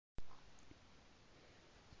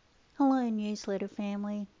Hello, newsletter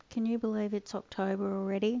family. Can you believe it's October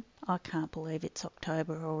already? I can't believe it's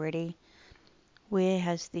October already. Where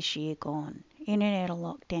has this year gone? In and out of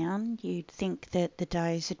lockdown, you'd think that the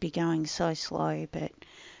days would be going so slow, but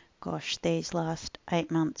gosh, these last 8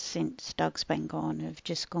 months since Doug's been gone have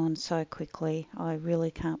just gone so quickly. I really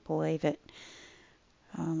can't believe it.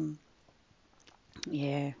 Um,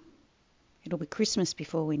 yeah, it'll be Christmas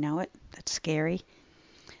before we know it. That's scary.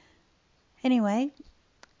 Anyway,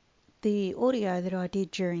 the audio that I did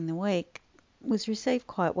during the week was received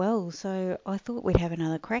quite well, so I thought we'd have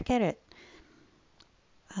another crack at it.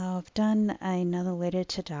 I've done another letter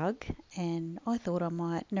to Doug, and I thought I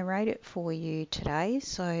might narrate it for you today.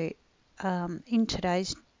 So, in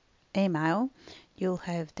today's email, you'll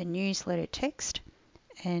have the newsletter text,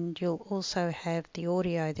 and you'll also have the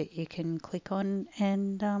audio that you can click on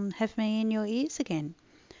and have me in your ears again.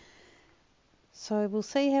 So, we'll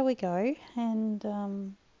see how we go,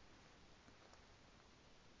 and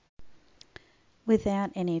without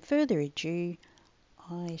any further ado,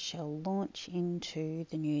 I shall launch into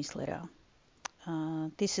the newsletter.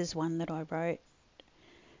 This is one that I wrote.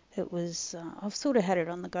 I've sort of had it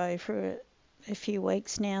on the go for a few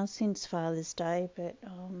weeks now since Father's Day, but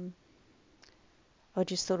I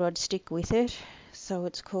just thought I'd stick with it. So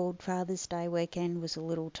it's called Father's Day Weekend Was a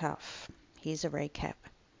Little Tough. Here's a recap.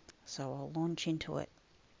 So I'll launch into it.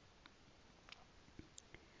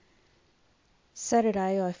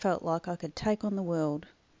 Saturday, I felt like I could take on the world.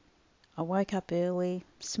 I woke up early,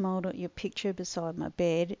 smiled at your picture beside my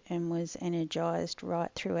bed, and was energised right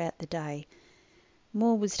throughout the day.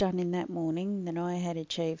 More was done in that morning than I had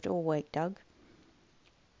achieved all week, Doug.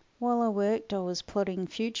 While I worked, I was plotting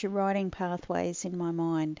future writing pathways in my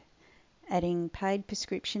mind, adding paid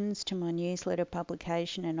prescriptions to my newsletter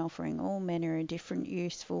publication and offering all manner of different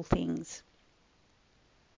useful things.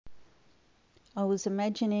 I was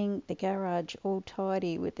imagining the garage all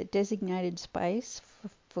tidy with a designated space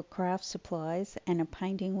for craft supplies and a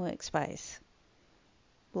painting workspace.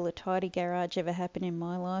 Will a tidy garage ever happen in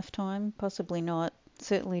my lifetime? Possibly not.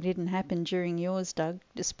 Certainly didn't happen during yours, Doug,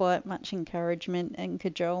 despite much encouragement and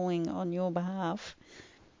cajoling on your behalf.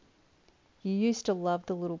 You used to love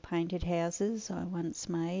the little painted houses I once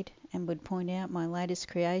made and would point out my latest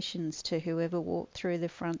creations to whoever walked through the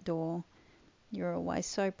front door. You're always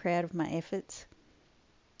so proud of my efforts.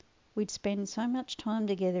 We'd spend so much time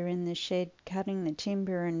together in the shed cutting the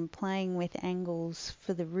timber and playing with angles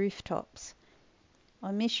for the rooftops.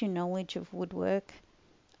 I miss your knowledge of woodwork.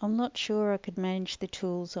 I'm not sure I could manage the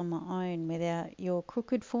tools on my own without your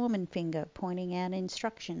crooked foreman finger pointing out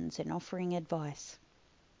instructions and offering advice.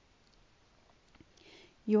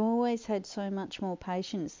 You always had so much more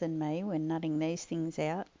patience than me when nutting these things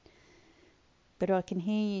out. But I can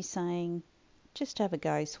hear you saying, just have a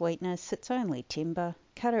go, sweetness, it's only timber.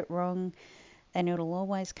 Cut it wrong and it'll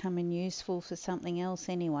always come in useful for something else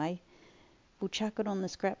anyway. We'll chuck it on the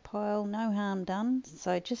scrap pile, no harm done,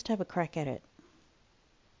 so just have a crack at it.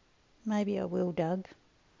 Maybe I will, Doug.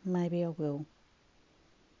 Maybe I will.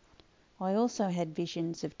 I also had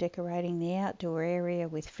visions of decorating the outdoor area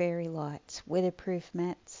with fairy lights, weatherproof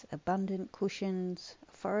mats, abundant cushions,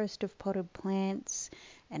 a forest of potted plants,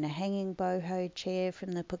 and a hanging boho chair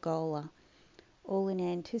from the pergola, all in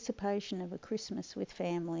anticipation of a Christmas with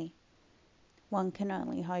family. One can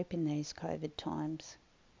only hope in these COVID times.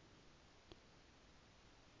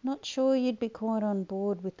 Not sure you'd be quite on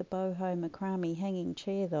board with the boho macrame hanging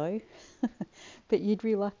chair though, but you'd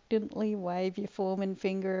reluctantly wave your foreman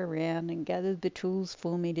finger around and gather the tools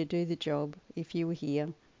for me to do the job if you were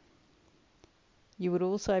here. You would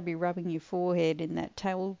also be rubbing your forehead in that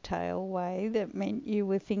telltale way that meant you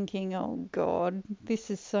were thinking, oh God,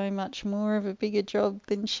 this is so much more of a bigger job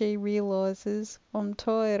than she realises. I'm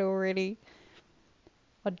tired already.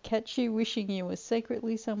 I'd catch you wishing you were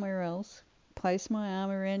secretly somewhere else, place my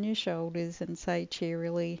arm around your shoulders and say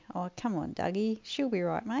cheerily, oh, come on, Dougie, she'll be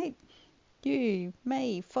right, mate. You,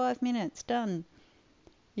 me, 5 minutes, done.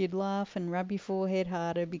 You'd laugh and rub your forehead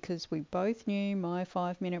harder because we both knew my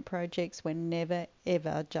 5-minute projects were never,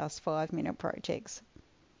 ever just 5-minute projects.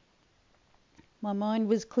 My mind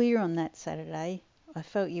was clear on that Saturday. I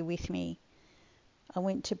felt you with me. I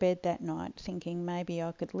went to bed that night thinking maybe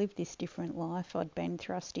I could live this different life I'd been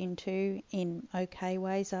thrust into in okay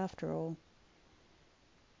ways after all.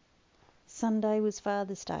 Sunday was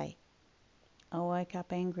Father's Day. I woke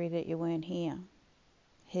up angry that you weren't here.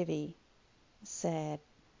 Heavy, sad,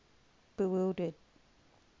 bewildered.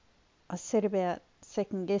 I set about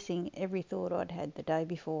second guessing every thought I'd had the day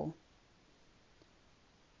before.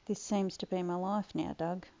 This seems to be my life now,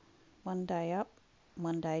 Doug. One day up,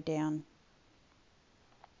 one day down.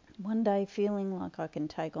 One day feeling like I can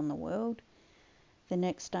take on the world, the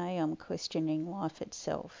next day I'm questioning life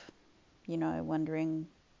itself. Wondering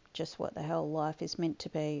just what the hell life is meant to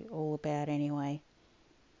be all about anyway.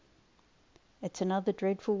 It's another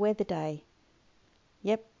dreadful weather day.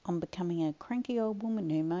 Yep, I'm becoming a cranky old woman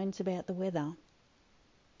who moans about the weather.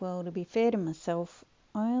 Well, to be fair to myself,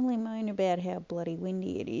 I only moan about how bloody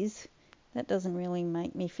windy it is. That doesn't really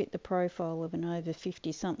make me fit the profile of an over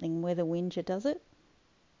 50-something weather whinger, does it?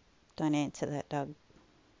 Don't answer that, Doug.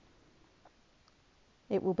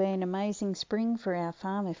 It will be an amazing spring for our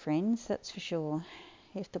farmer friends, that's for sure,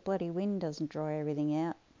 if the bloody wind doesn't dry everything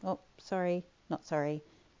out. Oh, not sorry,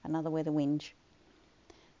 another weather whinge.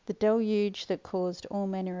 The deluge that caused all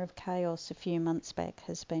manner of chaos a few months back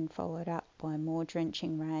has been followed up by more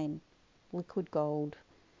drenching rain, liquid gold.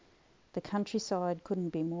 The countryside couldn't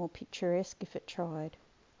be more picturesque if it tried.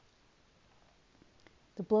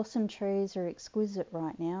 The blossom trees are exquisite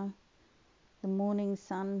right now. The morning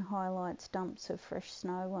sun highlights dumps of fresh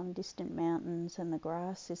snow on distant mountains, and the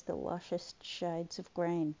grass is the lushest shades of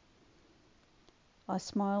green. I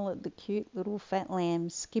smile at the cute little fat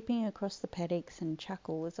lambs skipping across the paddocks and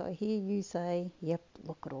chuckle as I hear you say, "Yep,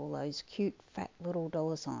 look at all those cute fat little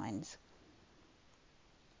dollar signs."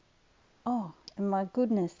 Oh, and my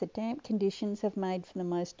goodness, the damp conditions have made for the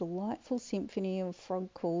most delightful symphony of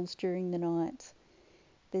frog calls during the nights.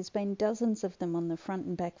 There's been dozens of them on the front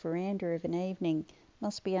and back veranda of an evening.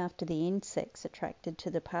 Must be after the insects attracted to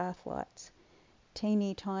the path lights.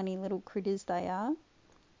 Teeny tiny little critters they are.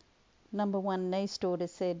 Number one niece daughter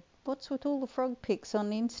said, "What's with all the frog pics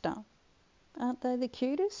on Insta?" "Aren't they the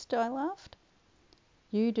cutest?" I laughed.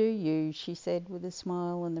 "You do you," she said with a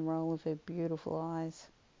smile and the roll of her beautiful eyes.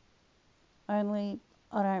 Only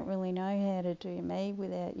I don't really know how to do me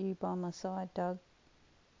without you by my side, Doug.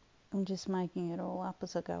 I'm just making it all up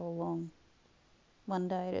as I go along, one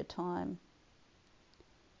day at a time,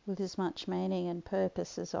 with as much meaning and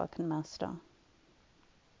purpose as I can muster.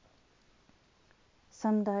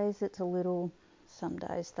 Some days it's a little, some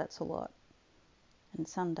days that's a lot, and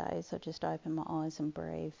some days I just open my eyes and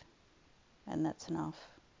breathe, and that's enough.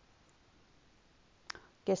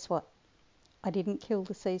 Guess what? I didn't kill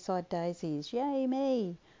the seaside daisies. Yay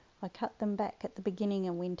me! I cut them back at the beginning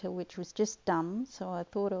of winter, which was just dumb, so I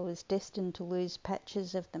thought I was destined to lose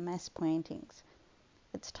patches of the mass plantings.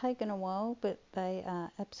 It's taken a while, but they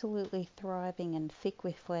are absolutely thriving and thick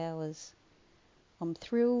with flowers. I'm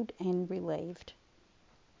thrilled and relieved.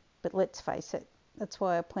 But let's face it, that's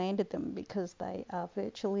why I planted them, because they are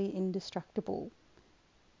virtually indestructible.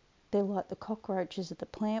 They're like the cockroaches of the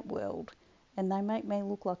plant world, and they make me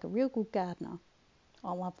look like a real good gardener.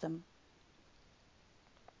 I love them.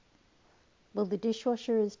 Well, the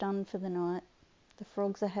dishwasher is done for the night. The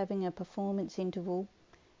frogs are having a performance interval,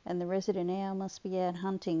 and the resident owl must be out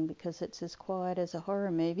hunting because it's as quiet as a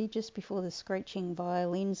horror movie just before the screeching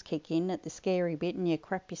violins kick in at the scary bit and you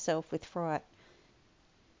crap yourself with fright.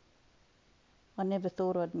 I never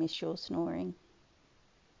thought I'd miss your snoring.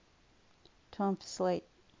 Time for sleep.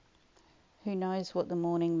 Who knows what the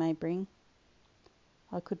morning may bring?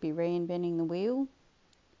 I could be reinventing the wheel,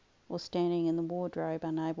 or standing in the wardrobe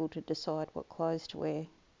unable to decide what clothes to wear.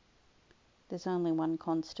 There's only one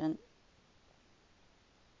constant.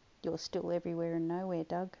 You're still everywhere and nowhere,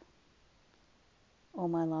 Doug. All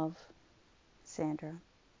my love, Sandra.